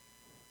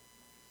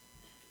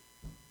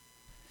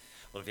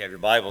Well, if you have your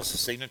Bibles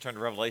this evening, turn to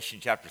Revelation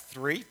chapter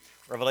 3.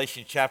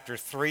 Revelation chapter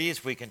 3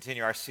 as we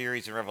continue our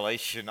series in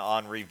Revelation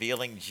on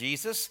revealing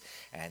Jesus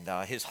and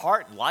his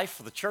heart and life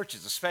for the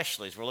churches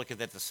especially. As we're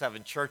looking at the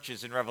 7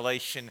 churches in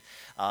Revelation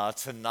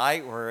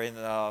tonight,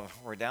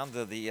 we're down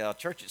to the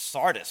church at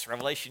Sardis,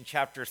 Revelation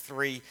chapter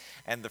 3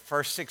 and the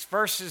first 6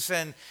 verses.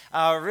 And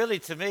really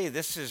to me,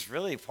 this is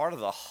really part of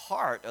the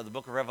heart of the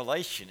book of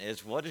Revelation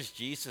is what does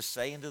Jesus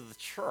say into the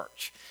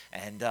church?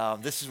 And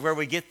this is where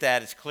we get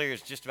that as clear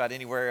as just about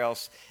anywhere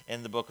else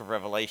in the book of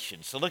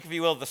Revelation. So look, if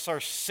you will, the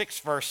first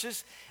 6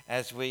 verses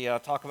as we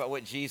talk about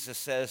what Jesus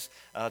says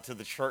to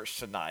the church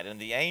tonight. And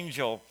to the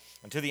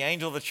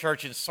angel of the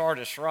church in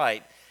Sardis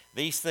write,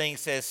 "These things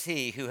says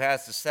he who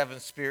has the 7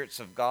 spirits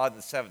of God and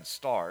the 7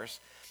 stars.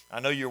 I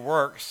know your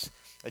works,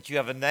 that you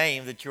have a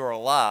name, that you are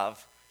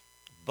alive,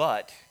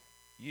 but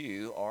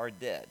you are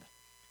dead.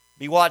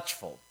 Be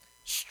watchful,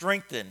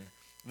 strengthen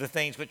the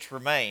things which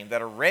remain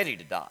that are ready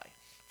to die,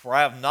 for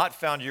I have not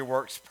found your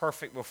works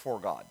perfect before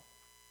God.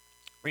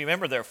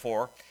 Remember,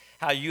 therefore,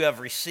 how you have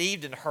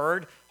received and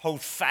heard,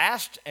 hold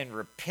fast and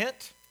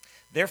repent.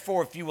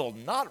 Therefore, if you will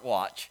not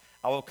watch,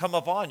 I will come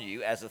upon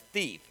you as a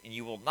thief, and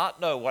you will not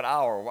know what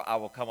hour I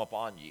will come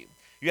upon you.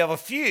 You have a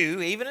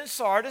few, even in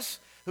Sardis,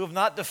 who have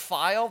not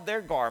defiled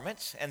their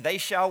garments, and they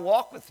shall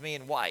walk with me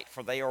in white,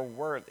 for they are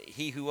worthy.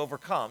 He who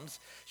overcomes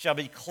shall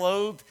be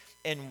clothed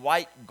in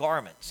white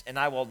garments, and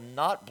I will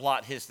not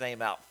blot his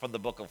name out from the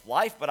book of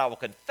life, but I will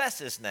confess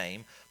his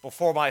name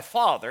before my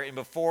Father and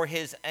before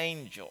his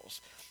angels.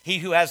 He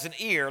who has an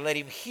ear, let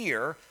him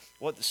hear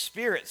what the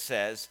Spirit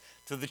says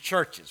to the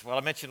churches." Well,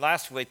 I mentioned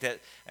last week that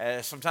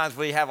sometimes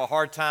we have a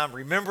hard time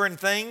remembering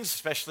things,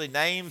 especially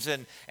names.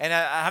 And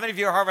how many of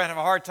you have a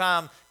hard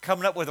time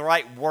coming up with the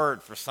right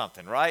word for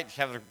something, right?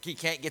 You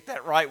can't get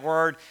that right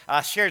word.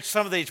 I shared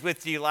some of these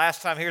with you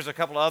last time. Here's a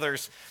couple of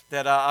others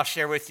that I'll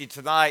share with you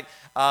tonight.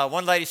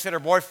 One lady said her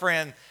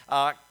boyfriend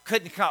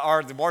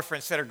the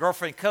boyfriend said her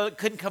girlfriend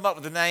couldn't come up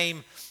with a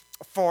name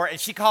for,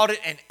 and she called it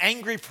an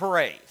angry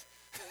parade.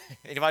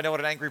 Anybody know what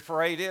an angry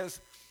parade is?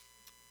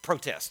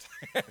 Protest.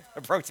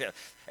 A protest.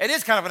 It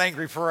is kind of an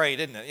angry parade,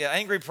 isn't it? Yeah,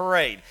 angry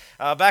parade.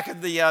 Back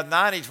in the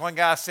 90s, one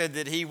guy said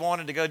that he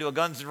wanted to go to a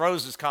Guns N'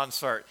 Roses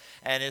concert,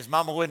 and his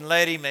mama wouldn't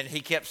let him, and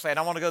he kept saying,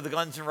 "I want to go to the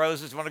Guns N'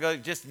 Roses, I want to go,"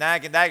 just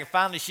nagging.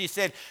 Finally, she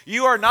said,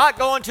 "You are not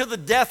going to the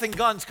Death and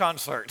Guns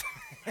concert."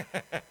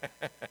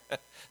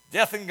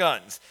 Death and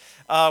Guns.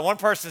 One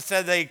person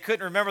said they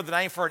couldn't remember the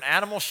name for an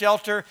animal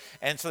shelter,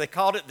 and so they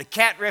called it the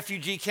Cat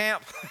Refugee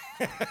Camp.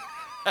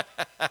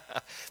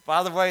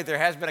 By the way, there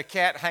has been a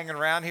cat hanging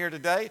around here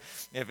today.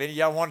 If any of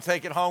y'all want to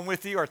take it home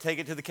with you or take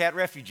it to the cat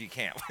refugee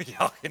camp,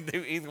 y'all can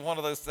do either one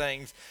of those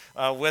things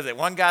with it.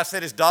 One guy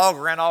said his dog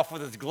ran off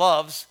with his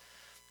gloves,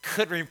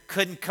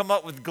 couldn't come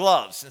up with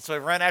gloves, and so he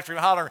ran after him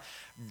hollering,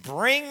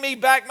 "Bring me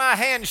back my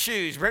hand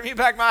shoes, bring me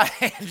back my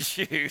hand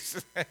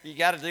shoes." You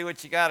got to do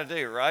what you got to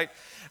do, right?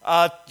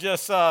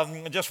 Just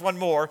one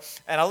more,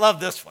 and I love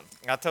this one.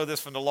 I told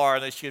this one to Laura. I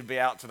know she would be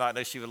out tonight. I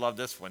know she would love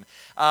this one.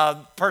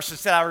 Person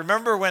said, "I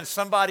remember when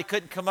somebody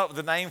couldn't come up with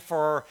a name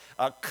for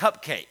a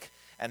cupcake,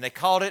 and they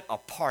called it a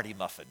party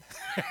muffin."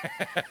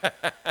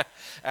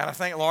 And I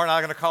think Laura and I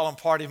are going to call them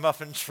party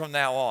muffins from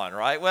now on,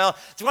 right? Well,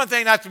 it's one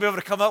thing not to be able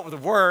to come up with a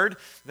word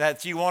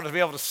that you want to be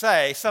able to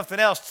say, something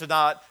else to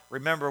not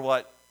remember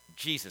what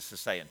Jesus is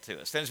saying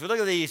to us. And as we look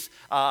at these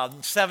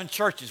 7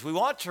 churches, we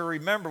want to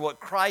remember what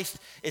Christ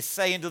is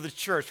saying to the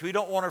church. We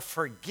don't want to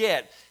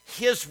forget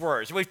his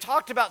words. We've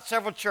talked about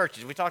several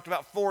churches. We talked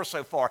about 4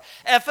 so far.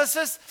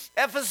 Ephesus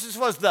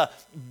was the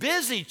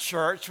busy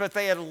church, but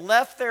they had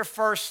left their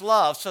first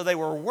love, so they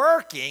were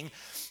working,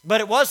 but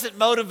it wasn't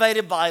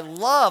motivated by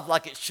love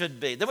like it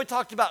should be. Then we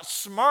talked about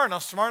Smyrna.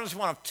 Smyrna is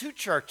one of 2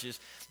 churches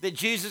that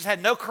Jesus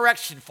had no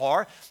correction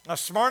for. Now,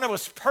 Smyrna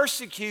was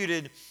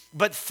persecuted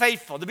but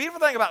faithful. The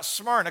beautiful thing about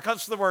Smyrna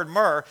comes from the word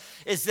myrrh,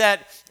 is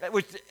that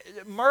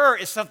myrrh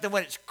is something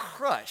when it's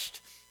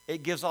crushed,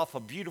 it gives off a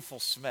beautiful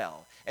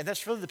smell. And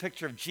that's really the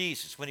picture of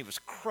Jesus. When he was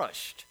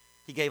crushed,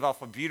 he gave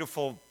off a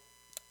beautiful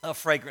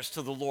fragrance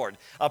to the Lord.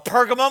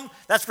 Pergamum,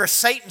 that's where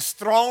Satan's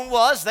throne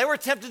was. They were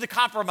tempted to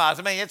compromise.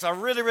 I mean, it's a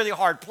really, really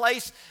hard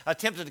place,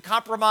 tempted to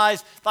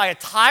compromise.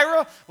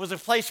 Thyatira was a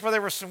place where there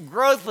was some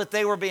growth, but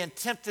they were being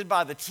tempted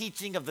by the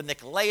teaching of the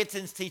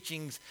Nicolaitans,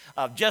 teachings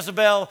of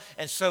Jezebel,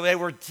 and so they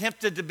were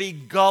tempted to be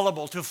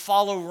gullible, to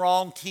follow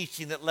wrong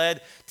teaching that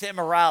led to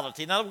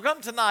immorality. Now, we're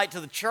coming tonight to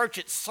the church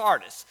at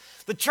Sardis.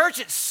 The church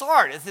at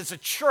Sardis is a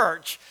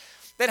church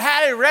that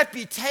had a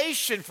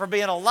reputation for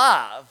being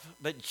alive,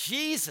 but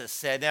Jesus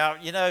said, now,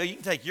 you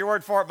can take your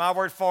word for it, my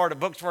word for it, a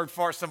book's word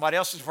for it, somebody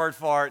else's word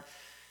for it,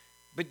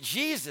 but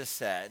Jesus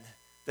said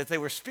that they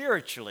were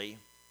spiritually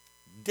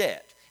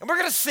dead. And we're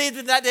going to see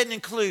that that didn't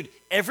include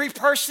every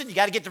person. You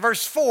got to get to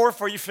verse 4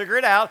 before you figure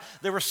it out.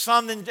 There were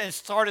some in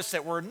Sardis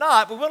that were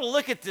not, but we're going to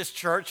look at this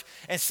church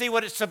and see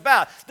what it's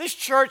about. This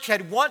church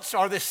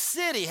this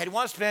city had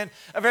once been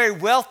a very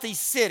wealthy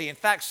city. In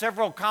fact,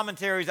 several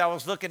commentaries I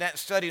was looking at and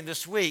studying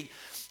this week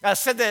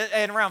said that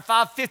in around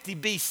 550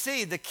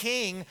 BC, the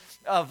king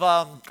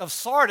of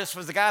Sardis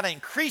was a guy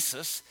named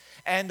Croesus.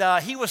 And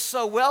he was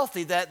so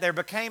wealthy that there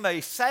became a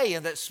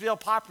saying that's still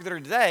popular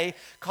today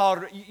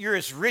called, you're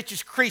as rich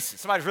as Croesus.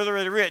 Somebody's really,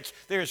 really rich.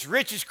 They're as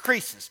rich as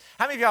Croesus.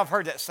 How many of y'all have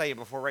heard that saying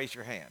before? Raise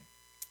your hand.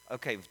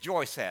 Okay,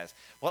 Joyce has.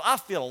 Well, I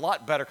feel a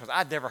lot better because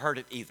I'd never heard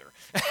it either.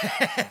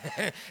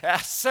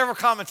 Several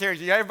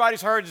commentaries.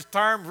 Everybody's heard this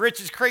term,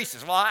 rich as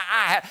Croesus. Well,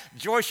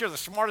 Joyce, you're the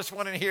smartest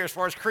one in here as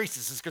far as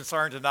Croesus is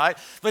concerned tonight.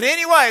 But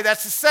anyway,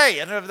 that's the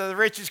saying of the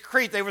rich as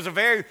Crete. They was a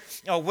very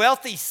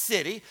wealthy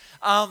city.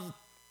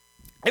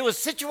 It was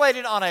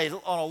situated on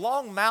a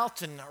long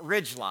mountain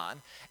ridgeline,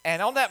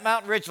 and on that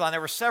mountain ridgeline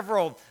there were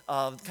several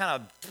kind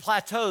of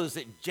plateaus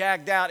that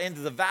jagged out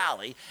into the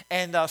valley,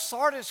 and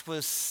Sardis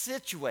was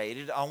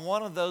situated on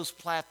one of those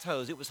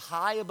plateaus. It was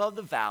high above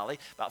the valley,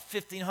 about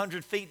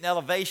 1,500 feet in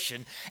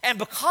elevation, and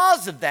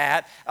because of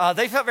that,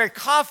 they felt very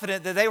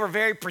confident that they were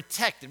very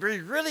protected.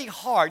 Really, really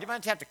hard. You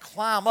might have to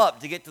climb up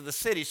to get to the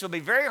city, so it would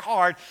be very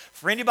hard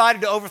for anybody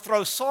to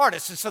overthrow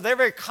Sardis, and so they're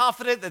very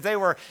confident that they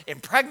were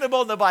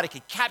impregnable, nobody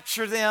could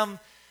capture them.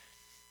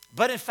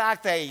 But in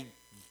fact, they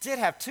did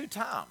have two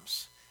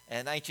times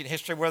in ancient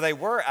history where they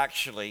were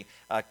actually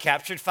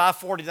captured,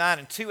 549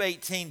 and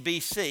 218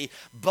 BC.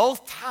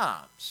 Both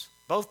times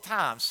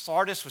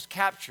Sardis was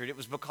captured, it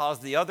was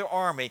because the other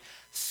army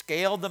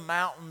scaled the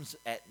mountains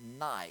at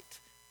night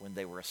when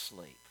they were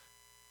asleep.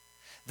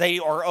 They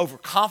are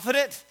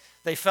overconfident.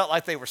 They felt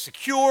like they were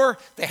secure.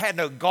 They had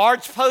no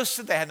guards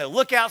posted. They had no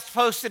lookouts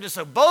posted. And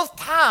so both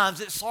times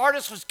that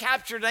Sardis was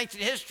captured in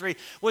ancient history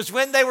was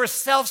when they were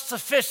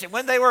self-sufficient,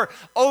 when they were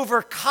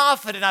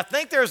overconfident. I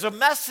think there's a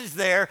message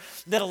there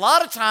that a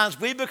lot of times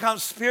we become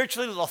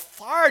spiritually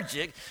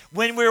lethargic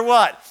when we're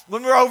what?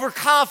 When we're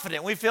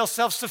overconfident. We feel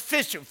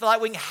self-sufficient. We feel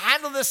like we can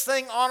handle this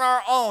thing on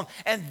our own.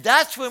 And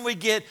that's when we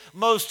get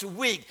most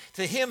weak.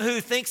 To him who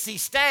thinks he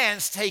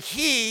stands, take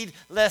heed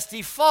lest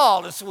he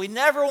fall. And so we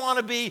never want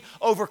to be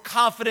overconfident,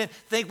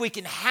 think we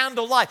can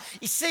handle life.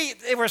 You see,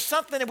 there was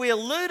something that we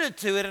alluded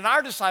to it in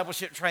our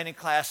discipleship training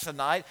class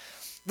tonight.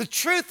 The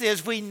truth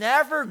is we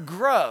never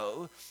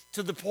grow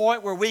to the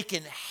point where we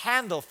can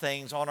handle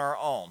things on our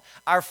own.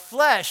 Our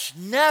flesh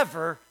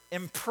never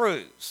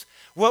improves.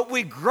 What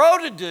we grow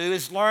to do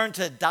is learn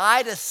to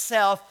die to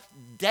self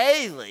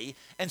daily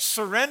and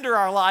surrender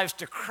our lives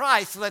to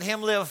Christ and let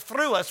him live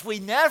through us.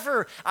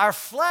 Our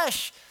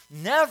flesh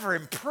never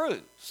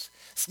improves.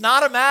 It's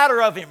not a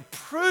matter of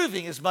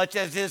improving as much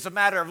as it is a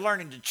matter of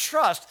learning to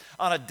trust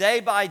on a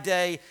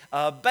day-by-day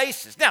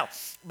basis. Now,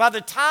 by the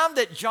time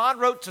that John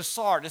wrote to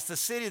Sardis, the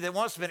city that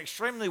once had been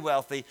extremely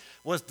wealthy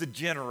was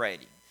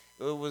degenerating.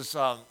 It was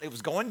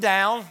going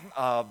down.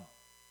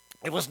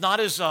 It was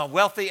not as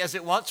wealthy as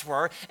it once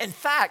were. In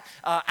fact,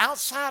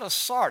 outside of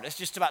Sardis,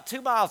 just about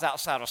 2 miles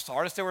outside of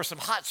Sardis, there were some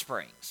hot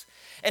springs.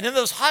 And in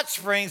those hot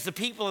springs, the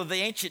people of the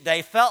ancient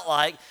day felt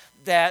like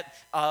that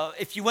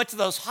if you went to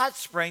those hot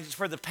springs, it's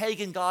where the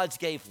pagan gods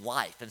gave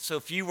life. And so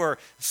if you were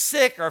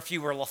sick or if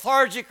you were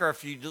lethargic or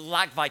if you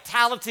lacked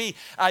vitality,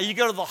 you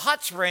go to the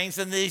hot springs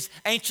and these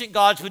ancient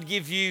gods would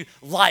give you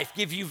life,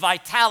 give you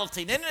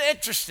vitality. And isn't it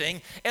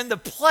interesting, in the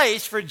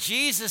place where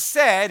Jesus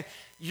said,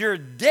 you're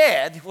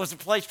dead, was a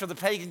place where the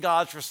pagan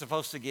gods were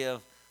supposed to give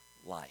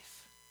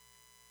life.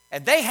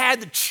 And they had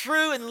the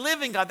true and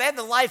living God. They had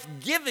the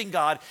life-giving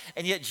God.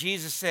 And yet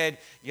Jesus said,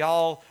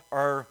 y'all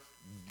are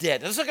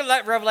dead. Let's look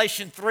at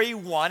Revelation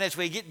 3:1 as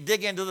we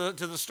dig into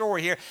the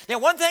story here. Now,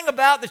 one thing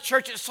about the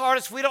church at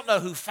Sardis, we don't know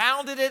who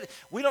founded it.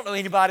 We don't know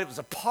anybody that was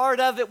a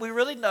part of it. We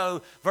really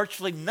know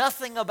virtually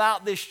nothing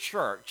about this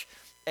church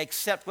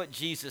except what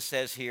Jesus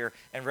says here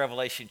in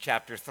Revelation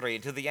chapter 3.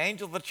 And to the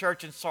angel of the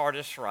church in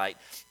Sardis write,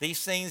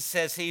 these things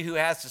says he who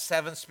has the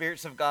 7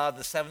 spirits of God,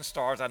 the 7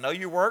 stars. I know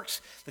your works,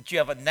 that you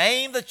have a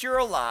name, that you're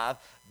alive,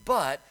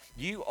 but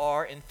you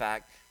are in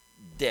fact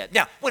dead.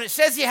 Now, when it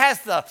says he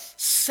has the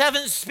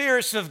 7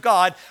 spirits of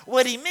God,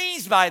 what he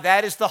means by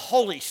that is the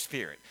Holy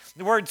Spirit.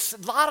 The word,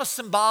 a lot of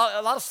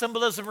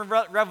symbolism in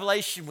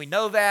Revelation. We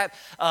know that.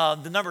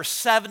 The number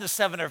 7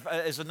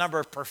 is a number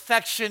of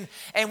perfection.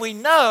 And we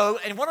know,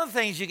 and one of the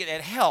things it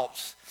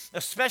helps,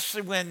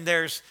 especially when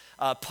there's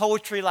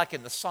poetry like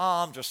in the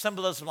Psalms or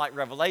symbolism like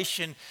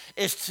Revelation,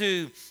 is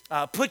to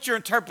put your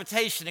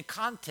interpretation in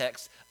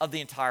context of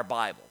the entire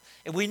Bible.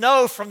 And we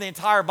know from the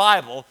entire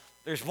Bible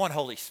there's one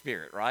Holy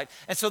Spirit, right?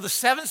 And so the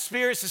 7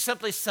 spirits is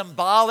simply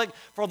symbolic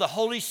for the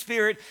Holy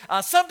Spirit.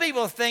 Some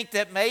people think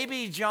that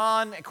maybe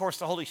John, of course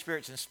the Holy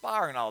Spirit's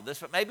inspiring all of this,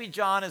 but maybe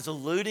John is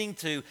alluding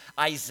to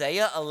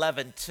Isaiah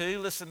 11:2.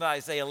 Listen to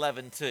Isaiah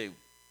 11:2.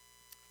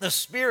 The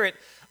Spirit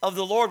of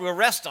the Lord will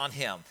rest on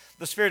him,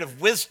 the spirit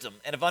of wisdom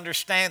and of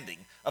understanding,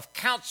 of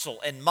counsel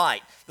and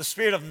might, the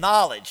spirit of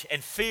knowledge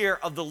and fear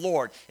of the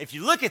Lord. If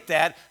you look at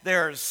that,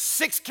 there are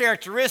 6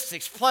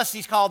 characteristics, plus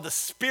he's called the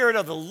Spirit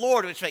of the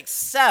Lord, which makes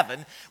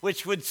 7,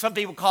 which would some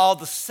people call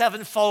the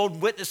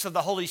sevenfold witness of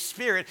the Holy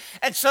Spirit.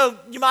 And so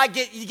you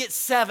get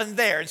 7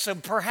 there. And so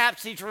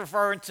perhaps he's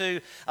referring to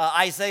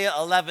Isaiah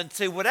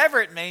 11:2.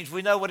 Whatever it means,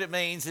 we know what it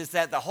means is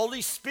that the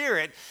Holy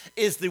Spirit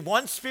is the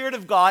one Spirit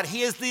of God.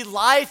 He is the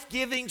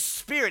life-giving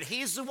Spirit.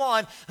 He's the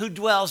one who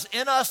dwells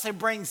in us and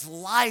brings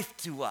life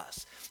to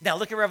us. Now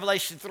look at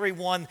Revelation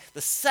 3:1,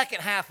 the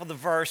second half of the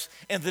verse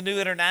in the New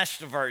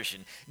International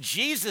Version.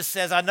 Jesus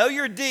says, I know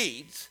your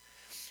deeds.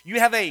 You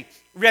have a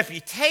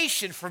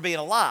reputation for being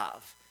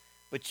alive,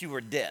 but you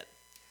are dead.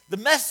 The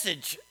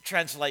Message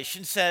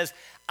translation says,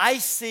 I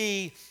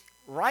see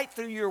right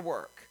through your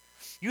work.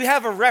 You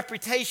have a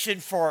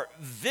reputation for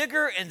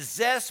vigor and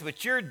zest,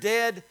 but you're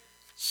dead,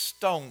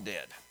 stone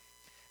dead.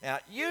 Now,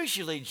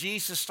 usually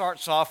Jesus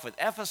starts off with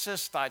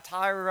Ephesus,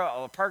 Thyatira,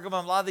 or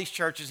Pergamum, a lot of these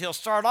churches. He'll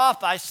start off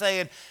by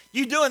saying,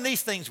 you're doing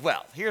these things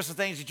well. Here's the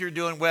things that you're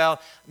doing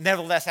well.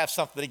 Nevertheless, have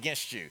something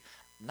against you.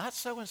 Not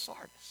so in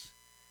Sardis.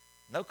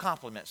 No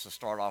compliments to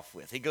start off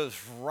with. He goes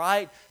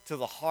right to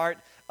the heart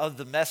of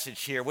the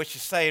message here, which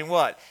is saying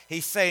what?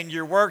 He's saying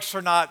your works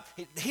are not,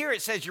 here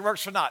it says your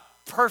works are not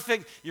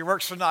perfect, your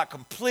works are not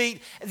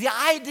complete. The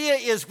idea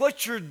is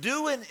what you're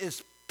doing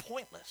is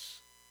pointless,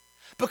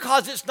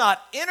 because it's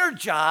not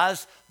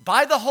energized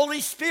by the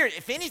Holy Spirit.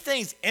 If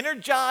anything's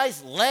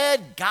energized,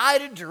 led,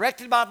 guided,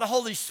 directed by the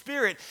Holy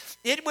Spirit,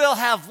 it will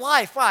have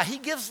life. Why? He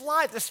gives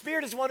life. The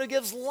Spirit is the one who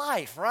gives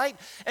life, right?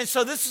 And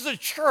so this is a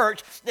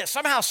church that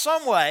somehow,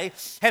 some way,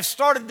 have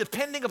started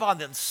depending upon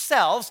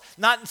themselves,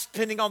 not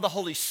depending on the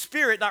Holy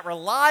Spirit, not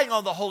relying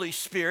on the Holy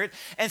Spirit.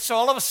 And so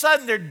all of a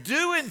sudden they're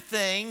doing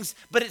things,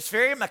 but it's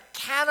very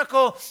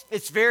mechanical,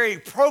 it's very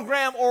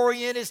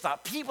program-oriented, it's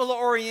not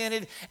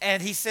people-oriented.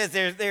 And he says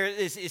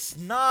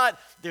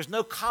there's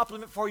no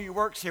compliment for your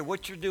works here.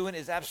 What you're doing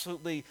is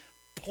absolutely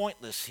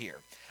pointless here.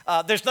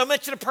 There's no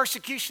mention of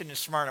persecution in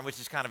Smyrna, which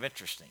is kind of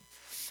interesting.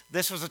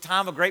 This was a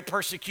time of great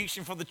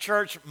persecution for the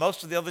church.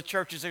 Most of the other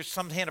churches, there's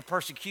some hint of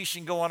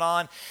persecution going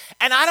on.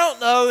 And I don't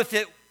know if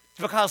it's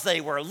because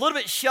they were a little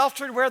bit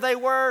sheltered where they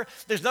were.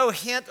 There's no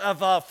hint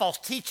of false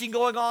teaching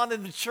going on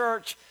in the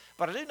church.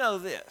 But I do know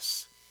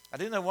this. I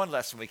do know one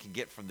lesson we can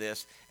get from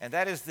this, and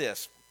that is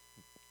this.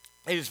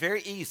 It is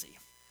very easy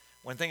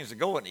when things are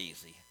going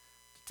easy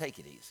to take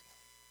it easy,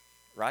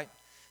 right?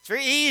 It's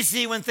very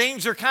easy when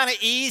things are kind of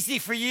easy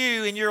for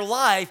you in your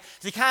life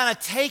to kind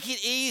of take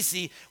it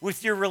easy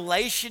with your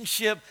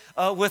relationship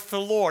with the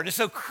Lord. And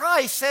so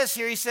Christ says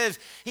here, he says,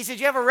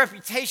 you have a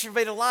reputation for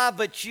being alive,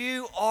 but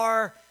you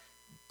are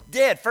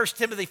dead. 1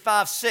 Timothy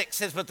 5:6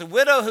 says, but the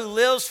widow who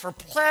lives for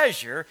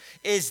pleasure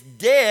is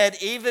dead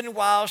even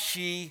while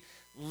she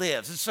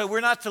lives. And so we're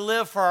not to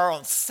live for our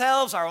own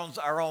selves,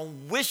 our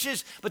own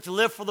wishes, but to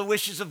live for the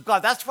wishes of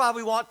God. That's why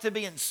we want to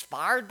be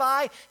inspired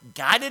by,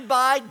 guided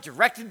by,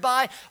 directed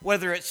by,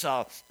 whether it's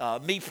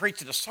me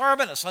preaching a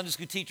sermon, a Sunday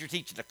school teacher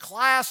teaching a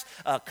class,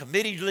 a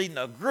committee leading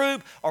a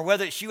group, or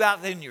whether it's you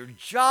out there in your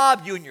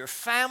job, you and your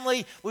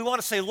family. We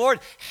want to say, Lord,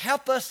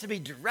 help us to be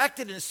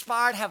directed and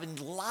inspired, having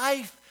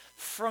life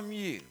from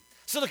you.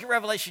 So look at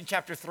Revelation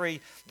chapter 3,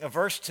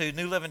 verse 2,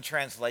 New Living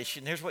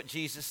Translation. Here's what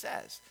Jesus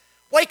says.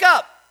 Wake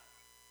up!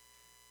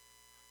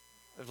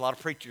 There's a lot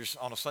of preachers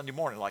on a Sunday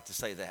morning like to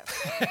say that.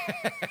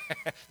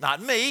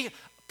 Not me,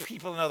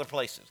 people in other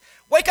places.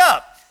 Wake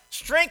up,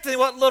 strengthen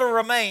what little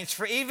remains,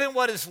 for even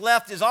what is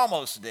left is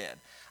almost dead.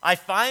 I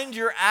find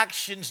your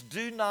actions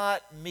do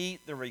not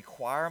meet the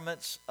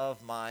requirements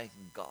of my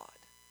God.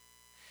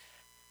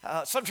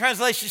 Some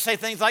translations say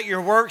things like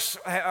your works,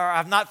 or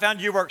I've not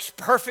found your works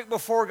perfect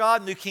before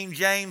God. New King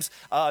James,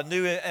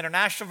 New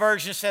International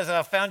Version says that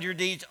I've found your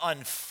deeds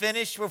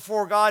unfinished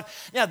before God.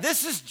 Now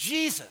this is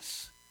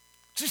Jesus.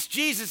 Just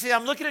Jesus said,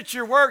 I'm looking at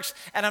your works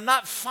and I'm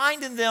not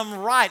finding them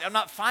right. I'm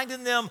not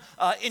finding them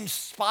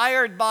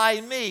inspired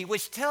by me,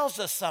 which tells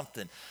us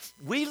something.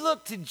 We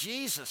look to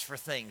Jesus for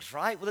things,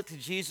 right? We look to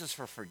Jesus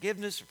for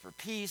forgiveness and for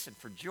peace and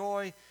for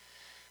joy.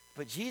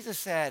 But Jesus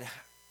said,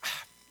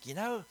 you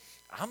know,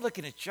 I'm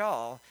looking at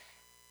y'all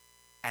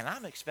and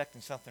I'm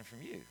expecting something from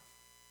you.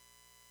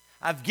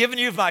 I've given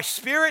you my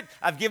Spirit.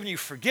 I've given you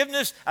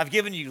forgiveness. I've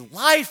given you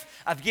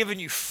life. I've given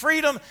you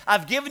freedom.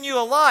 I've given you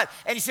a lot.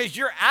 And he says,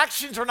 your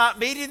actions are not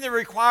meeting the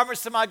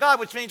requirements of my God,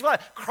 which means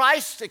what?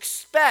 Christ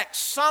expects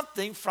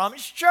something from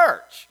his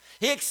church.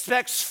 He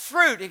expects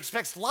fruit. He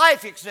expects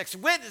life. He expects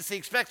witness. He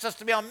expects us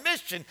to be on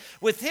mission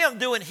with him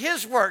doing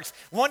his works.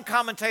 One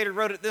commentator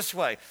wrote it this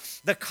way.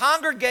 The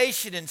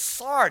congregation in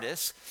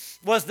Sardis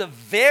was the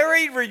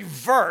very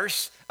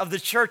reverse of the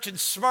church in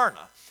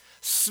Smyrna.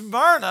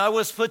 Smyrna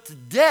was put to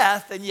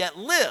death and yet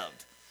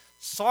lived.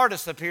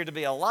 Sardis appeared to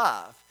be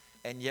alive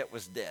and yet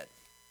was dead.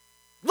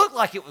 Looked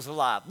like it was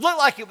alive. Looked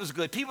like it was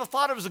good. People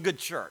thought it was a good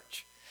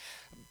church.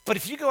 But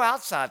if you go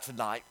outside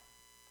tonight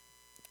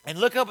and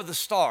look up at the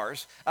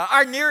stars,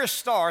 our nearest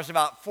star is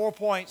about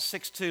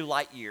 4.62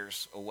 light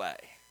years away.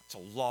 It's a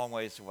long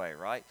ways away,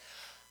 right?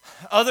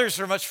 Others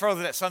are much further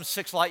than that, some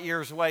 6 light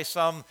years away,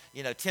 some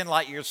 10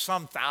 light years,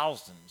 some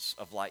thousands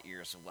of light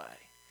years away.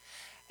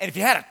 And if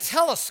you had a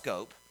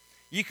telescope,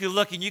 you could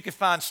look and you could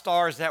find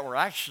stars that were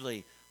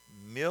actually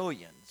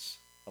millions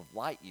of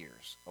light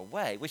years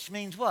away, which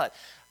means what?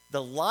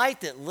 The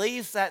light that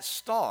leaves that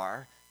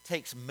star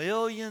takes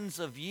millions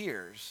of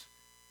years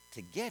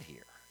to get here.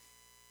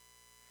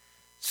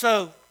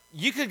 So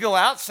you could go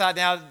outside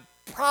now,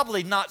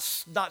 probably not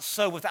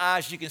so with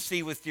eyes you can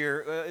see with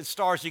your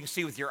stars you can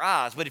see with your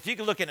eyes, but if you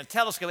could look in a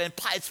telescope, and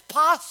it's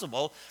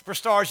possible for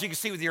stars you can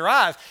see with your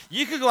eyes,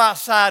 you could go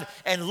outside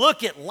and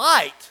look at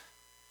light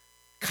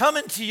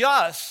coming to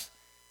us,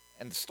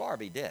 and the star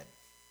be dead.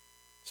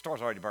 The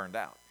star's already burned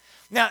out.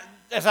 Now,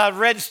 as I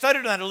read and studied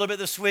on that a little bit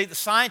this week, the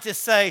scientists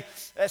say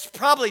that's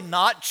probably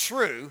not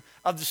true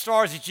of the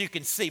stars that you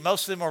can see.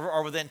 Most of them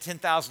are within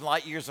 10,000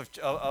 light years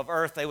of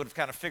Earth. They would have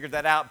kind of figured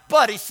that out.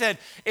 But he said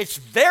it's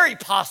very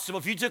possible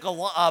if you took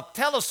a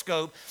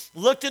telescope,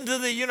 looked into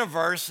the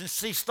universe and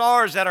see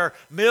stars that are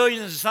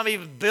millions, some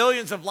even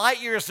billions of light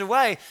years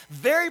away,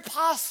 very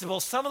possible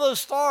some of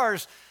those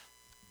stars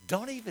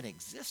don't even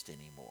exist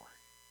anymore.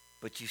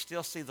 But you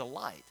still see the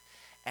light.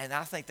 And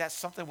I think that's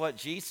something what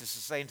Jesus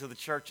is saying to the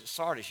church at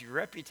Sardis. Your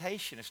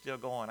reputation is still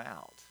going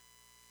out.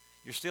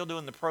 You're still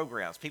doing the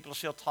programs. People are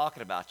still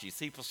talking about you.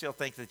 People still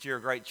think that you're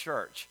a great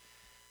church.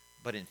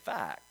 But in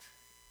fact,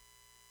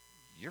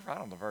 you're right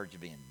on the verge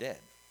of being dead.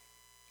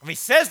 I mean, he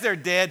says they're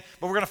dead,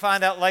 but we're going to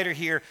find out later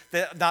here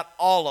that not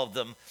all of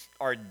them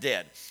are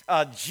dead.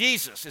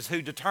 Jesus is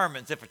who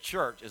determines if a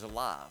church is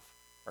alive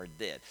or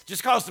dead.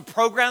 Just because the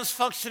program's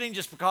functioning,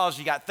 just because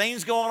you got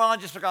things going on,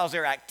 just because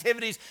there are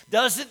activities,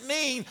 doesn't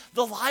mean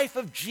the life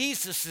of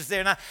Jesus is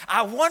there. And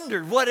I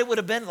wondered what it would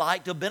have been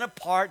like to have been a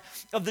part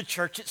of the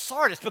church at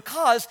Sardis,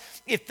 because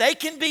if they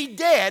can be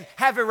dead,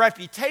 have a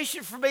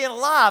reputation for being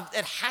alive,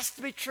 it has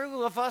to be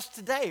true of us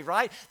today,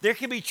 right? There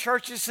can be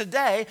churches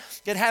today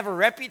that have a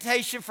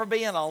reputation for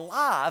being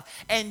alive,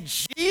 and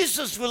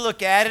Jesus will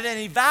look at it and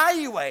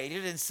evaluate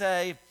it and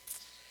say,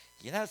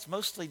 it's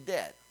mostly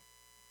dead.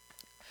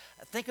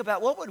 Think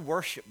about what would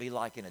worship be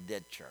like in a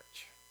dead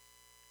church.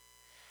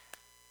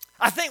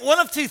 I think one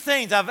of two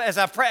things, as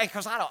I pray,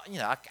 because I've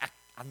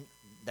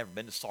never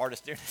been to Sardis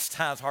during this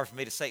time. It's hard for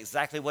me to say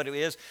exactly what it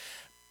is.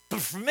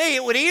 But for me,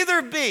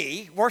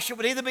 worship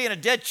would either be in a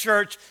dead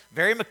church,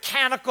 very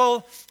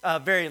mechanical,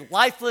 very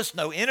lifeless,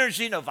 no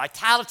energy, no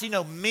vitality,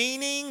 no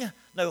meaning,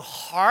 no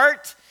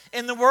heart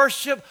in the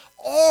worship,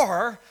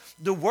 or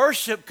the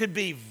worship could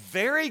be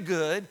very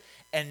good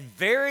and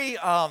very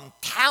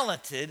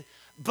talented,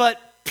 but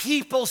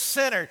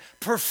people-centered,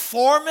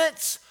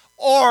 performance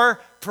or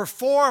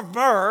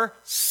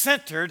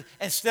performer-centered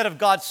instead of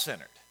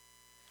God-centered.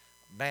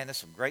 Man, that's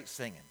some great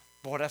singing.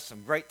 Boy, that's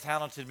some great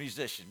talented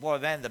musicians. Boy,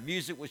 man, the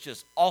music was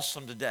just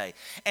awesome today.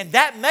 And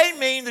that may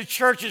mean the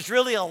church is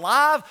really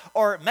alive,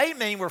 or it may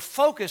mean we're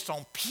focused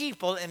on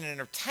people and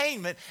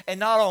entertainment and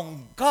not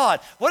on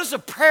God. What does a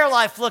prayer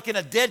life look in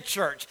a dead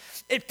church?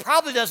 It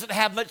probably doesn't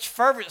have much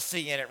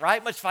fervency in it,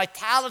 right? Much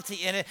vitality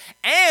in it.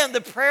 And the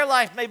prayer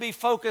life may be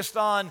focused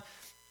on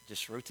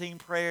just routine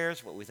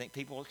prayers, what we think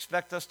people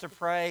expect us to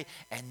pray,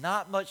 and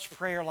not much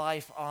prayer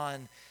life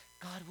on,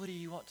 God, what do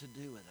you want to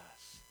do with us?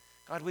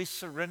 God, we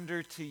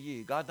surrender to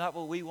you. God, not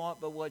what we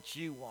want, but what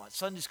you want.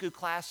 Sunday school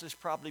class is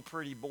probably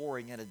pretty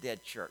boring in a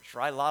dead church,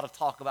 right? A lot of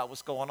talk about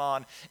what's going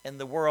on in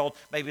the world.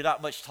 Maybe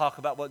not much talk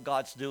about what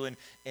God's doing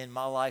in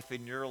my life,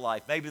 in your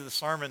life. Maybe the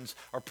sermons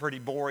are pretty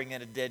boring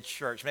in a dead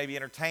church. Maybe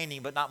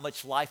entertaining, but not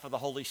much life of the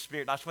Holy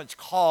Spirit. Not much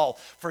call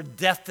for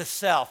death to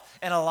self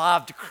and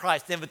alive to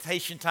Christ. The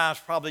invitation time is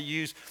probably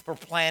used for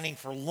planning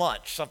for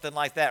lunch, something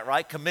like that,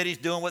 right? Committees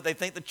doing what they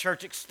think the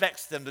church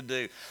expects them to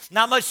do.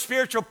 Not much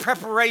spiritual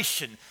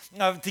preparation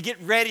to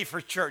get ready for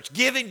church,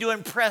 giving to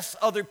impress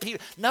other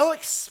people. No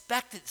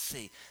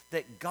expectancy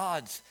that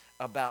God's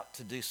about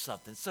to do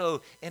something.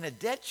 So in a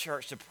dead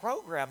church, the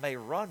program may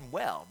run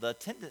well. The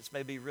attendance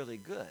may be really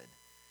good.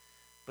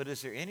 But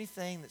is there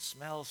anything that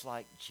smells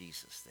like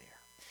Jesus there?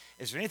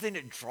 Is there anything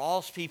that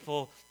draws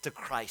people to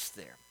Christ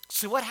there?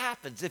 So what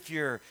happens if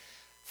you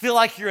feel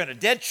like you're in a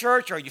dead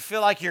church, or you feel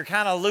like you're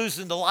kind of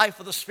losing the life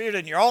of the Spirit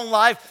in your own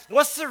life?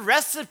 What's the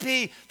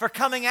recipe for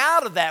coming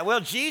out of that? Well,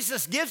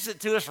 Jesus gives it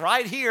to us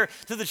right here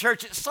to the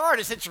church at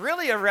Sardis. It's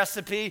really a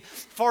recipe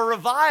for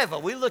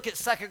revival. We look at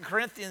 2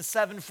 Chronicles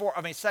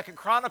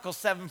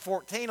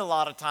 7:14 a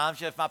lot of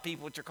times. If my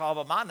people which are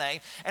called by my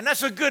name, and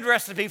that's a good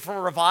recipe for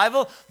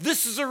revival.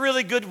 This is a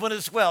really good one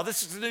as well.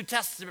 This is the New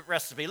Testament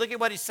recipe. Look at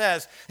what he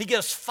says. He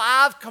gives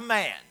 5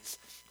 commands.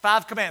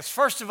 5 commands.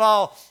 First of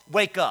all,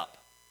 wake up.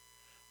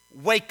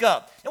 Wake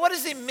up. And what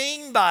does he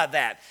mean by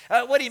that?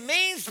 What he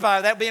means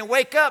by that, being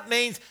wake up,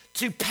 means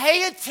to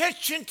pay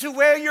attention to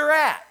where you're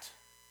at.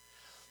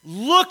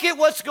 Look at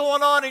what's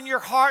going on in your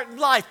heart and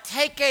life.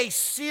 Take a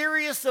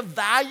serious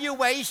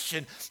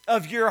evaluation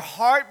of your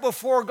heart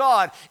before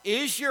God.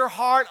 Is your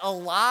heart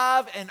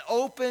alive and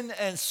open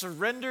and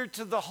surrendered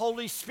to the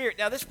Holy Spirit?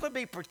 Now, this would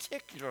be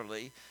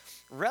particularly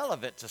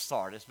relevant to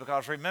Sardis,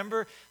 because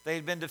remember, they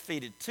had been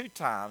defeated 2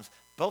 times,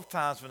 both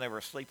times when they were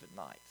asleep at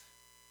night.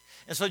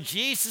 And so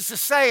Jesus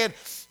is saying,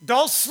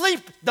 don't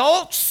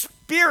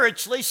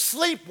spiritually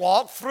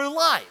sleepwalk through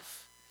life.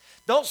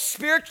 Don't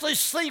spiritually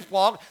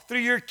sleepwalk through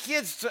your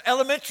kids to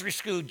elementary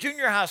school,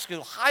 junior high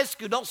school, high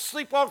school. Don't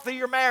sleepwalk through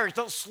your marriage.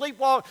 Don't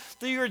sleepwalk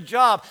through your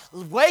job.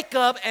 Wake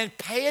up and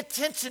pay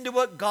attention to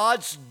what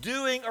God's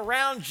doing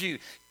around you.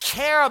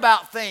 Care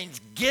about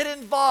things. Get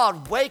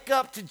involved. Wake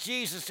up to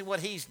Jesus and what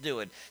he's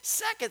doing.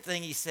 Second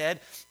thing he said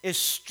is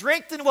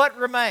strengthen what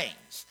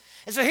remains.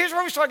 And so here's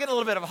where we start getting a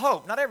little bit of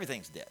hope. Not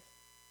everything's dead.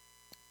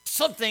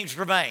 Some things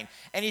remain.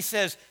 And he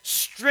says,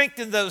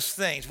 strengthen those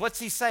things. What's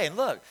he saying?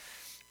 Look,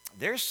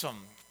 there's some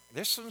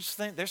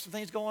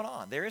things going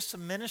on. There is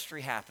some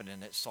ministry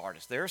happening at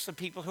Sardis. There are some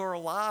people who are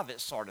alive at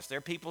Sardis. There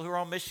are people who are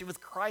on mission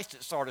with Christ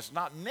at Sardis.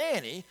 Not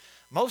many.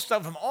 Most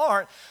of them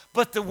aren't.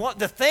 But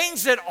the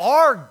things that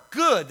are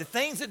good, the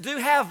things that do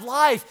have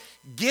life,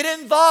 get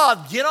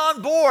involved, get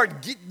on board,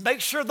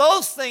 make sure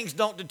those things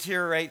don't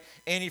deteriorate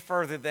any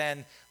further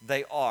than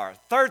they are.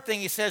 Third thing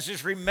he says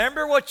is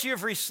remember what you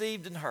have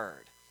received and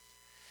heard.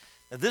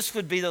 Now, this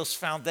would be those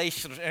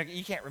foundational,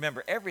 you can't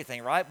remember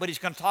everything, right? But he's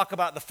going to talk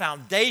about the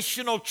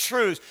foundational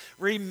truths.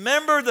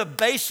 Remember the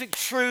basic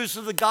truths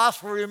of the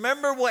gospel.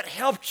 Remember what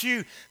helped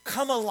you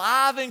come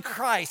alive in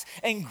Christ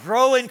and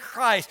grow in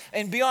Christ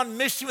and be on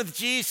mission with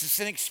Jesus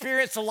and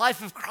experience the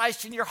life of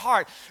Christ in your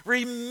heart.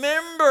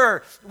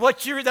 Remember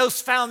those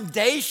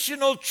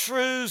foundational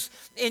truths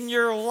in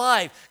your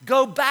life.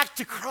 Go back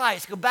to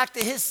Christ. Go back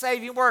to his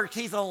saving work.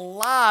 He's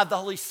alive. The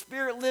Holy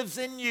Spirit lives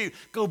in you.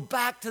 Go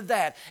back to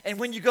that. And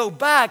when you go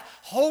back,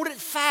 hold it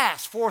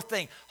fast. Fourth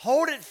thing,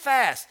 hold it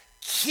fast.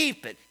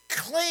 Keep it.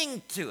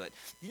 Cling to it.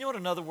 You know what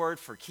another word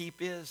for keep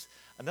is?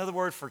 Another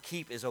word for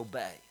keep is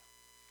obey.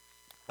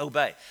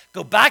 Obey.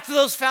 Go back to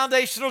those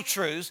foundational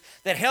truths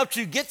that helped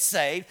you get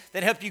saved,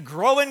 that helped you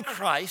grow in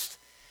Christ,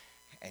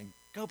 and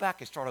go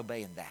back and start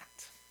obeying that.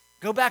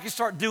 Go back and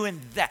start doing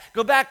that.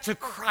 Go back to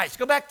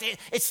Christ.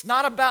 It's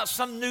not about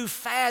some new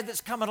fad that's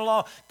coming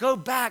along. Go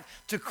back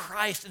to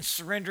Christ and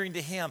surrendering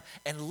to him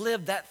and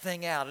live that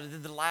thing out. And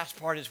then the last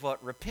part is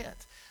what?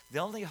 Repent. The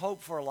only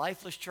hope for a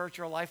lifeless church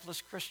or a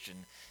lifeless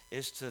Christian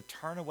is to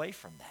turn away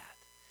from that.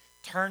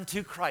 Turn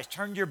to Christ.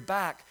 Turn your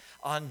back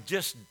on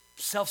just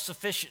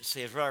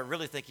self-sufficiency is what I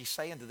really think he's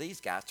saying to these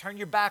guys. Turn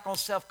your back on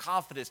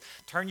self-confidence.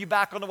 Turn your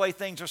back on the way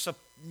things are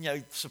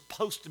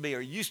supposed to be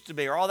or used to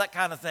be or all that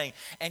kind of thing.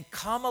 And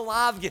come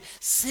alive again.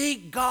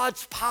 Seek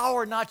God's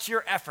power, not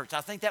your efforts.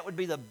 I think that would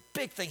be the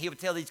big thing he would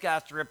tell these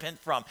guys to repent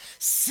from.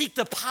 Seek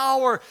the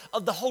power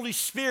of the Holy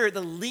Spirit, the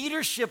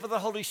leadership of the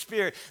Holy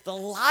Spirit, the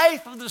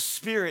life of the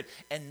Spirit,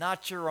 and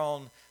not your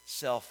own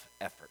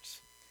self-efforts.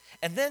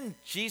 And then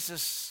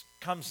Jesus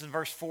comes in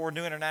verse 4,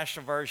 New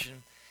International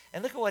Version.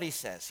 And look at what he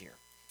says here.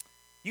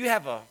 You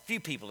have a few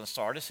people in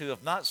Sardis who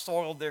have not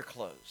soiled their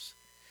clothes.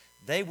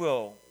 They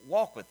will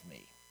walk with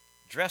me,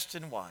 dressed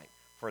in white,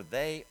 for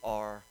they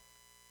are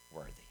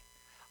worthy.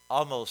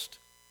 Almost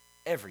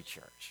every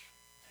church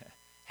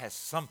has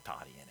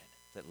somebody in it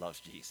that loves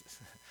Jesus.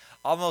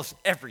 Almost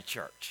every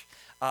church.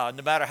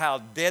 No matter how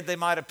dead they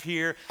might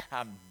appear,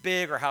 how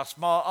big or how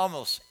small,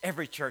 almost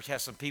every church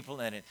has some people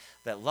in it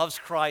that loves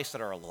Christ,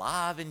 that are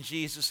alive in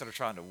Jesus, that are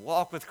trying to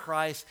walk with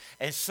Christ.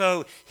 And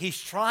so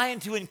he's trying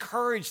to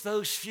encourage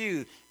those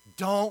few.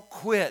 Don't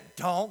quit.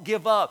 Don't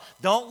give up.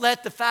 Don't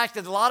let the fact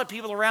that a lot of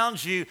people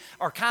around you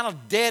are kind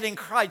of dead in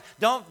Christ.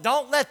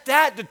 Don't let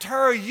that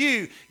deter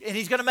you. And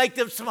he's going to make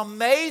them some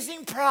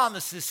amazing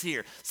promises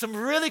here. Some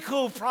really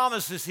cool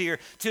promises here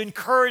to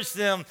encourage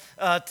them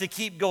to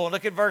keep going.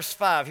 Look at verse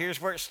 5.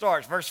 Here's where it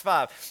starts. Verse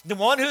 5. The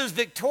one who is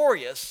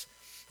victorious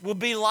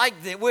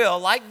will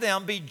like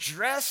them, be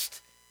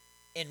dressed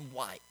in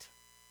white.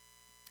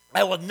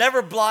 I will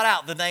never blot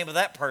out the name of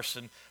that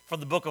person from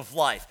the book of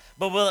life,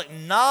 but will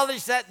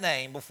acknowledge that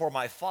name before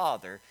my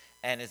Father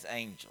and his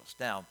angels.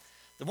 Now,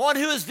 the one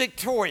who is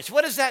victorious,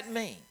 what does that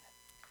mean?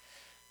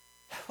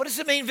 What does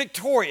it mean,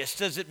 victorious?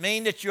 Does it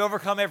mean that you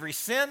overcome every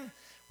sin?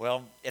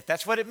 Well, if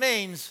that's what it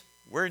means,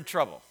 we're in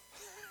trouble.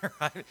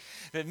 Right?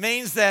 If it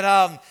means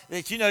that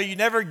you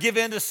never give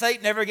in to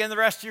Satan ever again the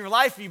rest of your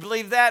life, if you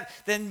believe that,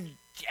 then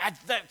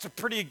that's a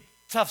pretty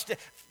tough step.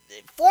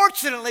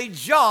 Fortunately,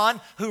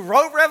 John, who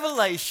wrote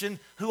Revelation,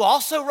 who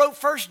also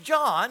wrote 1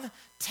 John,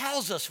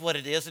 tells us what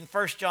it is in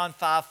 1 John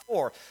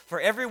 5:4. For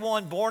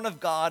everyone born of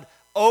God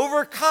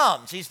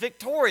overcomes. He's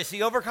victorious.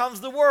 He overcomes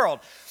the world.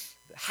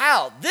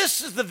 How?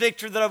 This is the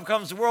victory that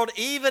overcomes the world,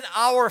 even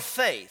our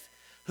faith.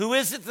 Who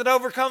is it that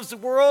overcomes the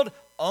world?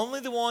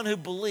 Only the one who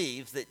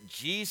believes that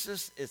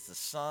Jesus is the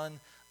Son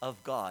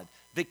of God.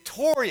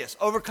 Victorious,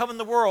 overcoming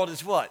the world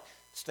is what?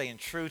 Staying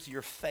true to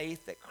your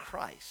faith that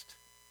Christ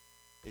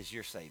is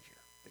your Savior,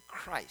 that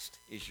Christ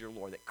is your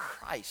Lord, that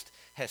Christ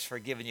has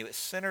forgiven you. It's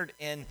centered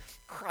in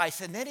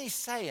Christ. And then he's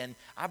saying,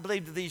 I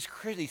believe to these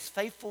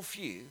faithful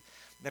few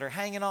that are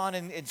hanging on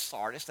in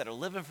Sardis, that are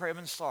living for him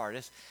in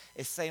Sardis,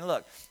 is saying,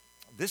 look,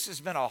 this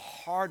has been a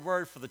hard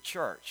word for the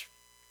church.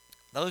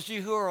 Those of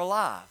you who are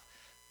alive,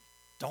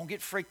 don't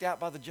get freaked out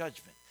by the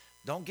judgment.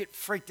 Don't get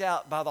freaked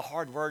out by the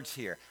hard words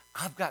here.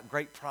 I've got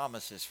great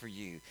promises for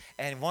you.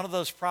 And one of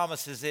those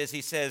promises is,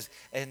 he says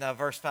in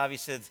verse 5, he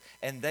says,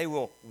 and they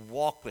will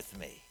walk with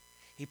me.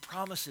 He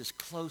promises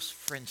close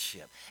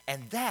friendship.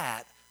 And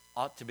that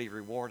ought to be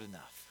reward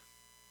enough.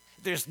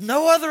 There's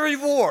no other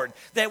reward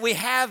that we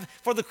have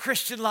for the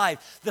Christian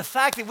life. The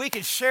fact that we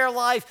can share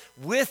life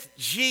with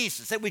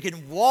Jesus, that we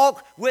can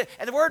walk with,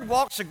 and the word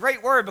walk's a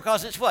great word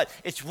because it's what?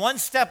 It's one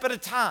step at a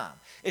time.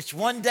 It's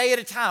one day at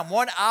a time,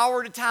 1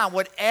 hour at a time.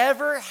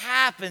 Whatever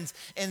happens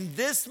in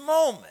this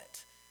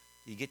moment,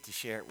 you get to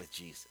share it with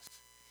Jesus.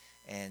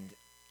 And,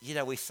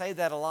 we say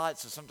that a lot,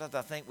 so sometimes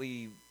I think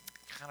we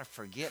kind of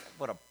forget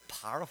what a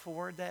powerful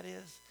word that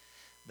is.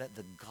 That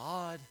the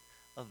God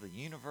of the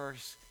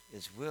universe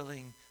is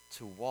willing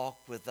to walk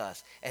with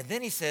us. And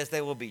then he says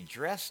they will be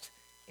dressed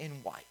in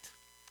white.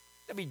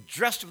 They'll be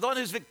dressed with one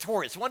who's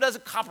victorious, one who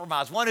doesn't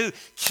compromise, one who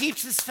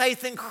keeps his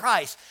faith in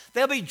Christ.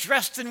 They'll be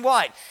dressed in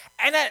white.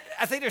 And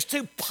I think there's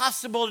two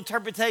possible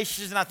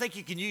interpretations, and I think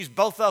you can use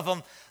both of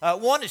them.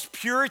 One is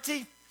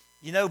purity.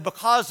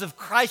 Because of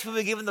Christ, we've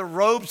been given the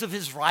robes of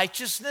his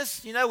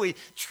righteousness. We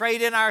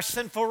trade in our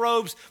sinful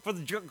robes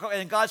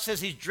and God says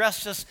he's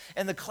dressed us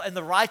in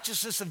the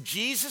righteousness of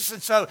Jesus.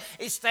 And so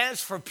it stands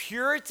for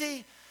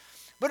purity.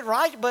 But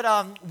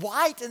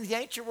white in the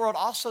ancient world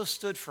also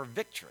stood for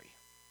victory.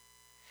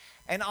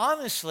 And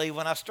honestly,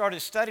 when I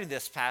started studying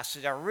this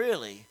passage, I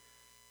really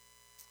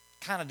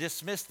kind of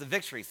dismissed the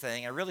victory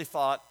thing. I really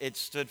thought it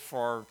stood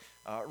for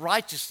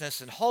righteousness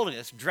and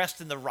holiness,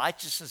 dressed in the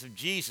righteousness of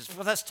Jesus.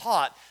 Well, that's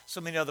taught so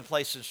many other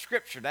places in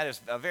Scripture. That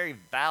is a very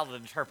valid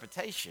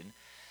interpretation.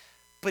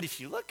 But if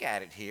you look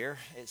at it here,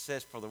 it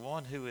says, for the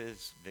one who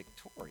is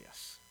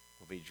victorious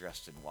will be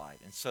dressed in white.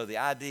 And so the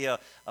idea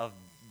of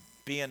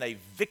being a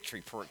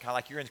victory parade, kind of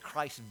like you're in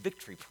Christ's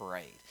victory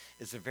parade,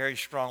 is a very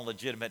strong,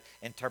 legitimate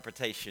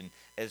interpretation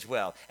as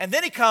well. And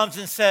then he comes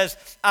and says,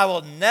 I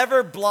will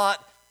never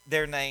blot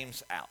their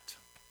names out.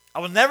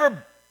 I will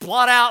never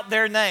blot out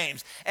their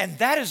names. And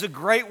that is a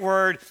great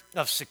word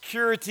of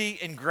security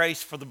and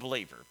grace for the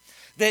believer.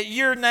 That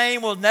your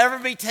name will never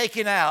be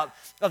taken out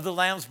of the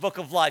Lamb's Book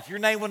of Life. Your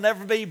name will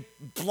never be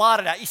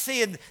blotted out. You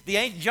see, in the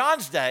ancient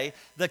John's day,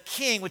 the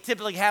king would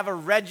typically have a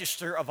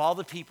register of all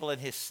the people in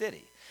his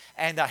city.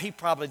 And he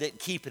probably didn't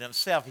keep it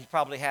himself. He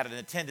probably had an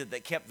attendant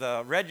that kept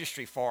the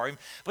registry for him.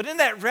 But in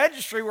that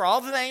registry were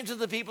all the names of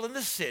the people in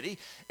the city.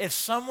 If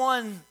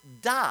someone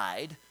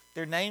died,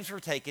 their names were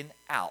taken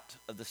out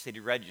of the city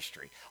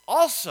registry.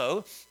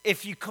 Also,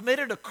 if you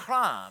committed a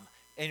crime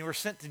and you were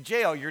sent to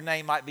jail, your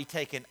name might be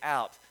taken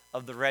out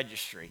of the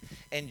registry.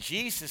 And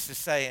Jesus is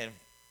saying,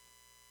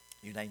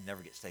 your name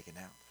never gets taken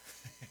out.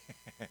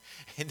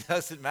 It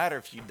doesn't matter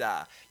if you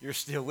die. You're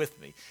still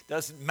with me.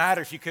 Doesn't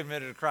matter if you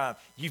committed a crime.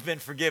 You've been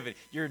forgiven.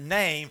 Your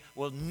name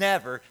will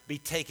never be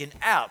taken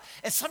out.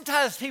 And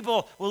sometimes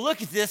people will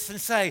look at this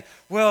and say,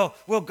 well,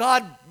 will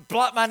God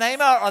blot my name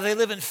out? Or they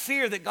live in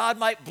fear that God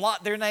might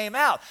blot their name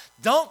out.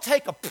 Don't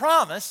take a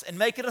promise and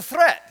make it a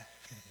threat.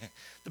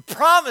 The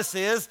promise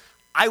is,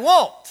 I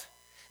won't.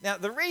 Now,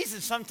 the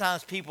reason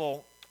sometimes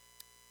people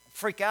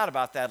freak out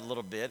about that a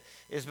little bit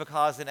is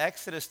because in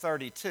Exodus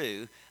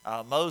 32,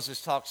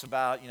 Moses talks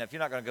about, if you're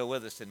not going to go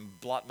with us, then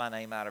blot my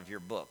name out of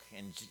your book.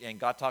 And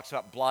God talks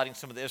about blotting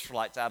some of the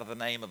Israelites out of the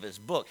name of his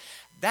book.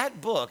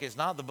 That book is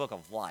not the book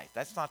of life.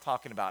 That's not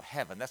talking about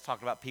heaven. That's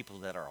talking about people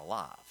that are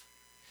alive.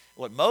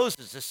 What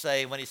Moses is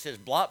saying when he says,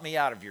 blot me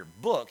out of your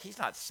book, he's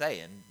not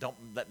saying, don't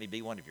let me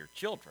be one of your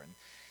children.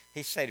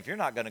 He's saying, if you're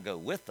not going to go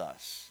with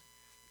us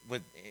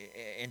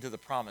into the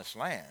promised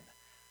land,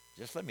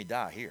 just let me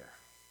die here.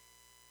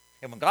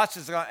 And when God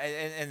says,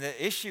 and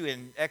the issue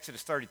in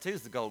Exodus 32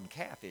 is the golden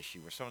calf issue,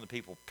 where some of the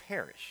people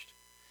perished.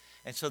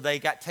 And so they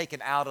got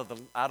taken out of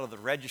the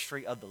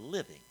registry of the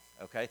living.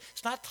 Okay?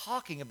 It's not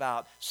talking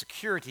about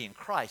security in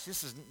Christ.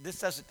 This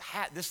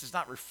is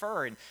not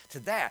referring to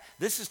that.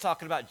 This is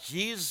talking about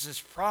Jesus'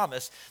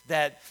 promise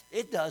that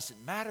it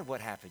doesn't matter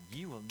what happened.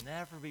 You will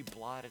never be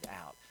blotted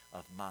out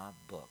of my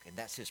book. And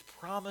that's his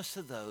promise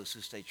to those who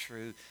stay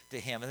true to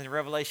him. And then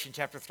Revelation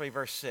chapter 3,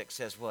 verse 6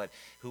 says what?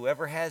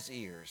 Whoever has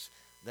ears,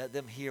 let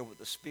them hear what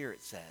the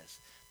Spirit says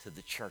to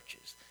the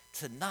churches.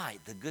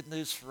 Tonight, the good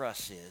news for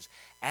us is,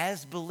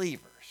 as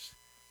believers,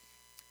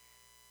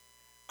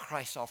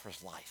 Christ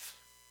offers life.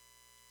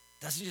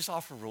 Doesn't just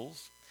offer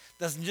rules.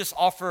 Doesn't just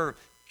offer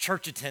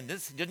church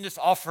attendance. He doesn't just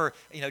offer,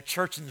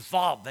 church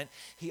involvement.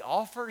 He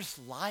offers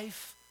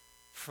life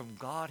from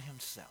God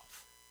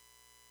himself.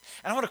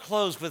 And I want to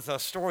close with a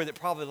story that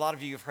probably a lot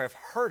of you have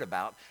heard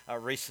about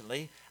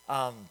recently.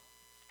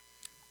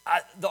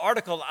 The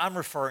article I'm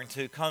referring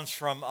to comes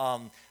from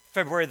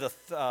February the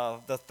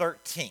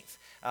 13th.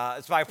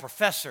 It's by a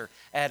professor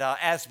at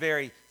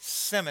Asbury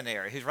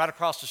Seminary, who's right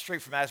across the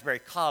street from Asbury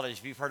College.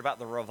 If you've heard about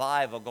the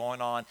revival going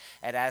on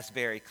at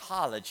Asbury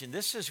College. And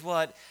this is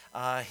what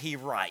he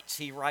writes.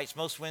 He writes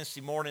most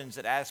Wednesday mornings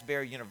at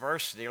Asbury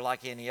University, or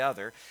like any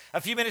other.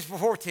 A few minutes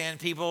before 10,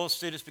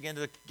 students begin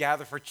to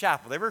gather for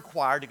chapel. They were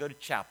required to go to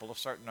chapel a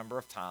certain number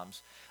of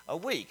times a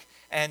week.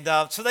 And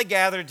so they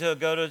gathered to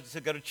go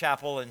to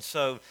chapel, and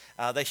so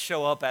they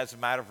show up as a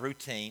matter of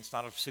routine. It's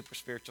not a super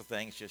spiritual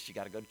thing. It's just you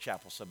got to go to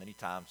chapel so many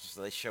times,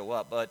 so they show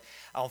up. But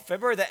on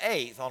February the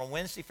 8th, on a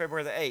Wednesday,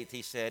 February the 8th,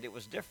 he said it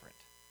was different.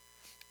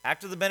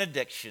 After the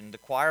benediction, the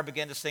choir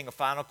began to sing a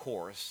final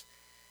chorus,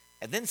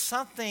 and then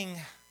something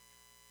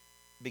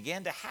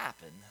began to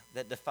happen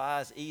that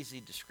defies easy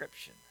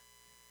description.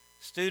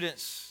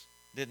 Students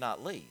did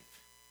not leave.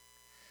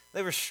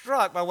 They were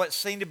struck by what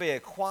seemed to be a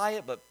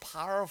quiet but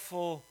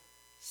powerful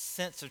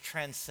sense of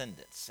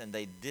transcendence, and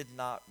they did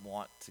not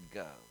want to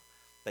go.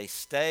 They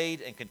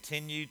stayed and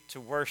continued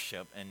to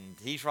worship, and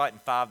he's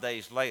writing 5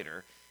 days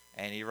later,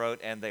 and he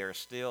wrote, and they are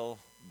still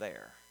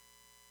there.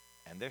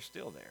 And they're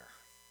still there.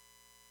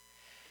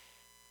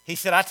 He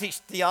said, I teach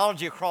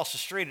theology across the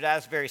street at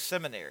Asbury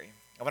Seminary.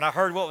 And when I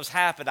heard what was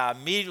happening, I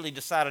immediately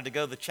decided to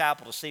go to the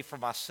chapel to see for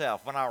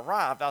myself. When I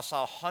arrived, I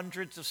saw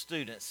hundreds of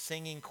students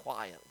singing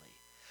quietly.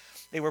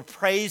 They were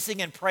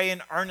praising and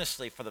praying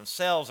earnestly for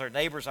themselves, their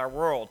neighbors, our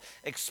world,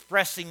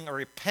 expressing a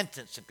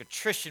repentance and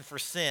contrition for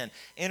sin,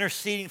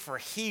 interceding for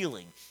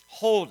healing,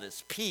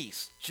 wholeness,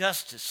 peace,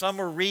 justice. Some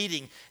were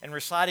reading and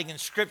reciting in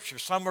Scripture.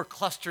 Some were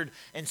clustered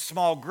in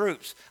small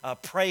groups,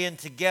 praying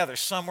together.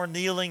 Some were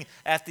kneeling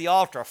at the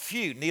altar, a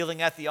few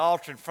kneeling at the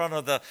altar in front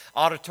of the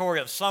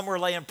auditorium. Some were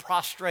laying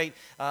prostrate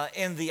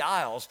in the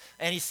aisles.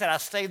 And he said, I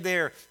stayed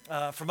there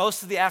for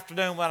most of the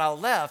afternoon. When I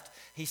left,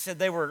 he said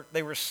they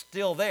were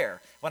still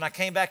there. When I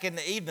came back in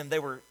the evening, they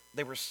were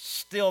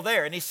still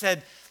there. And he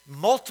said,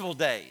 multiple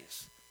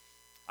days,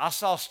 I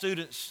saw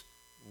students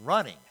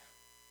running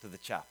to the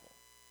chapel,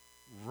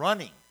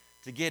 running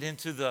to get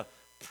into the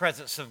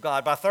presence of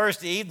God. By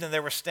Thursday evening, they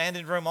were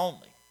standing room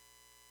only.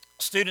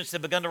 Students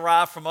had begun to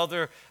arrive from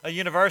other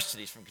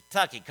universities, from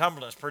Kentucky,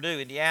 Cumberland, Purdue,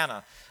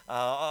 Indiana,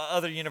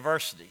 other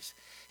universities.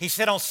 He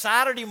said, on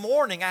Saturday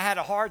morning, I had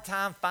a hard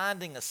time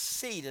finding a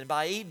seat, and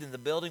by evening, the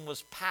building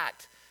was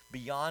packed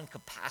beyond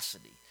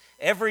capacity.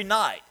 Every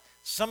night,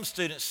 some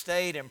students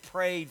stayed and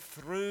prayed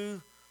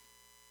through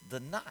the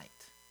night.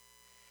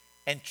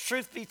 And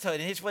truth be told,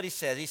 and here's what he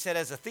said. He said,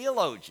 as a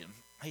theologian,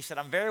 he said,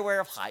 I'm very aware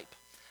of hype.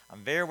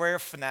 I'm very aware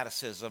of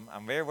fanaticism.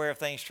 I'm very aware of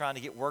things trying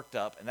to get worked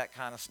up and that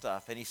kind of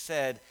stuff. And he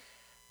said,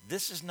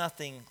 this is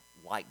nothing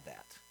like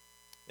that.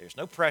 There's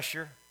no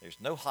pressure. There's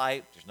no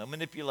hype. There's no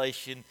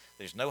manipulation.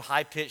 There's no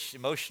high-pitched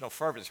emotional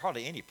fervor. There's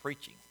hardly any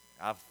preaching.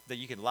 That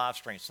you can live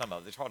stream some of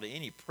it. There's hardly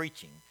any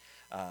preaching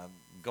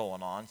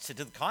going on. So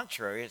to the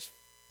contrary, it's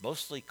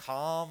mostly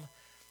calm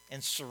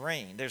and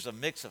serene. There's a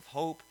mix of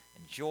hope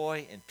and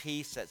joy and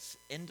peace that's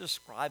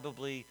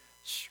indescribably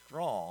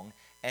strong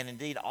and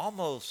indeed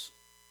almost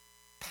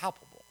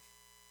palpable.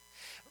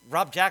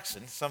 Rob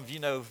Jackson, some of you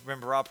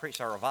remember Rob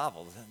preached our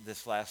revival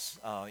this last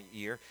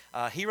year.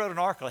 He wrote an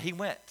article. He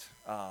went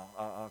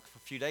a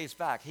few days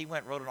back. He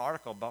wrote an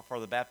article for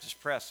the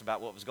Baptist Press about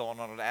what was going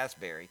on at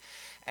Asbury.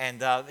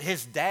 And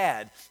his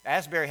dad,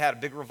 Asbury had a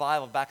big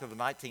revival back in the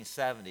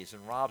 1970s,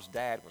 and Rob's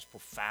dad was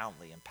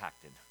profoundly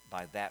impacted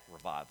by that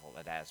revival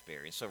at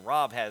Asbury. So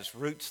Rob has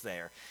roots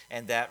there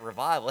and that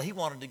revival. He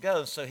wanted to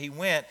go, so he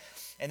went.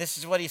 And this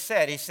is what he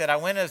said. He said, I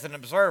went as an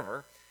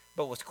observer,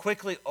 but was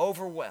quickly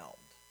overwhelmed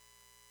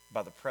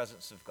by the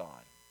presence of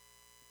God.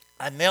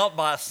 I knelt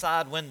by a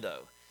side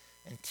window,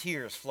 and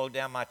tears flowed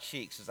down my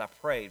cheeks as I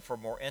prayed for a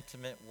more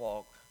intimate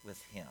walk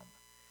with him.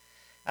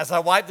 As I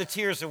wiped the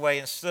tears away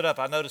and stood up,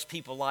 I noticed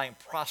people lying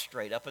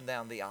prostrate up and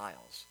down the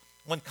aisles.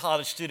 One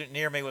college student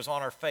near me was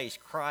on her face,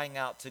 crying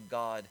out to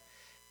God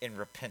in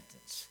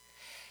repentance.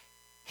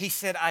 He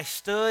said, I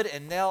stood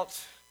and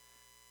knelt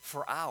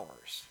for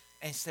hours.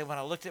 And he said, when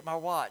I looked at my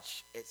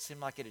watch, it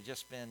seemed like it had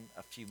just been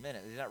a few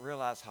minutes. I did not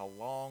realize how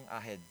long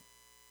I had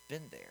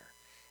been there.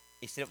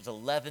 He said it was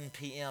 11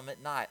 p.m.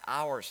 at night.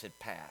 Hours had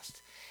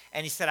passed.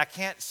 And he said, I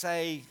can't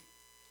say,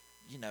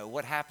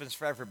 what happens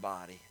for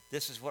everybody.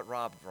 This is what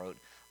Rob wrote.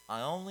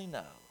 I only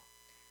know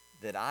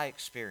that I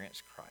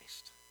experienced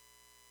Christ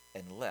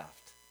and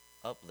left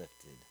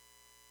uplifted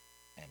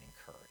and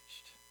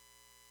encouraged.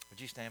 Would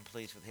you stand,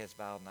 please, with heads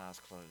bowed and eyes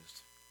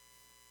closed?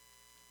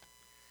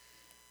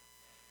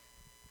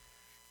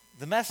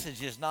 The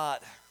message is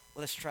not,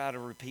 let's try to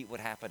repeat what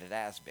happened at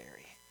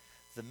Asbury.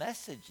 The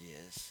message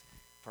is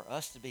for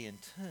us to be in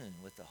tune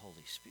with the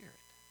Holy Spirit.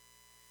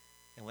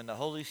 And when the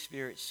Holy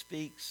Spirit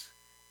speaks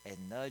and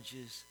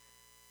nudges,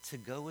 to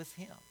go with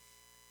him.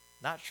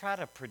 Not try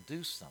to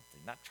produce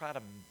something, not try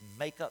to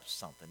make up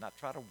something, not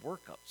try to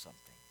work up something.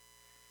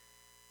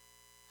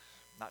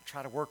 Not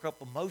try to work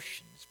up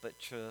emotions, but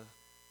to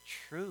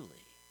truly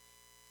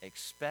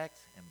expect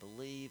and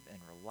believe and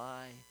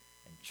rely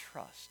and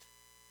trust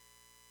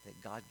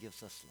that God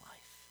gives us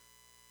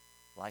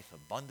life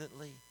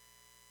abundantly,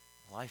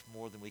 life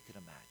more than we could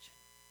imagine.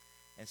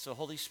 And so,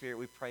 Holy Spirit,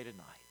 we pray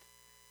tonight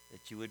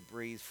that you would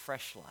breathe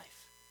fresh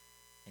life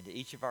into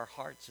each of our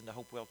hearts in the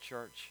Hopewell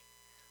Church.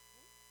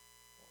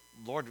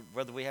 Lord,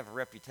 whether we have a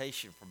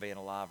reputation for being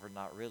alive or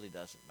not really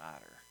doesn't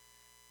matter.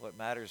 What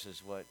matters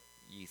is what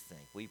you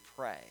think. We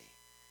pray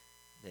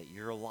that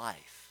your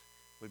life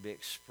would be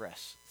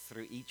expressed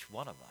through each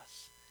one of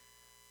us.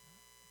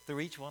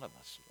 Through each one of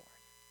us,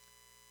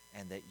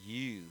 Lord. And that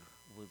you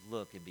would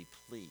look and be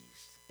pleased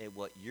at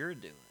what you're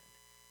doing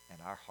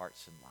in our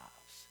hearts and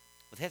lives.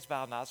 With heads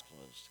bowed and eyes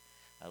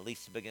closed,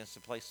 Lisa begins to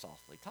play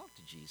softly. Talk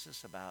to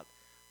Jesus about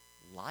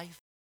life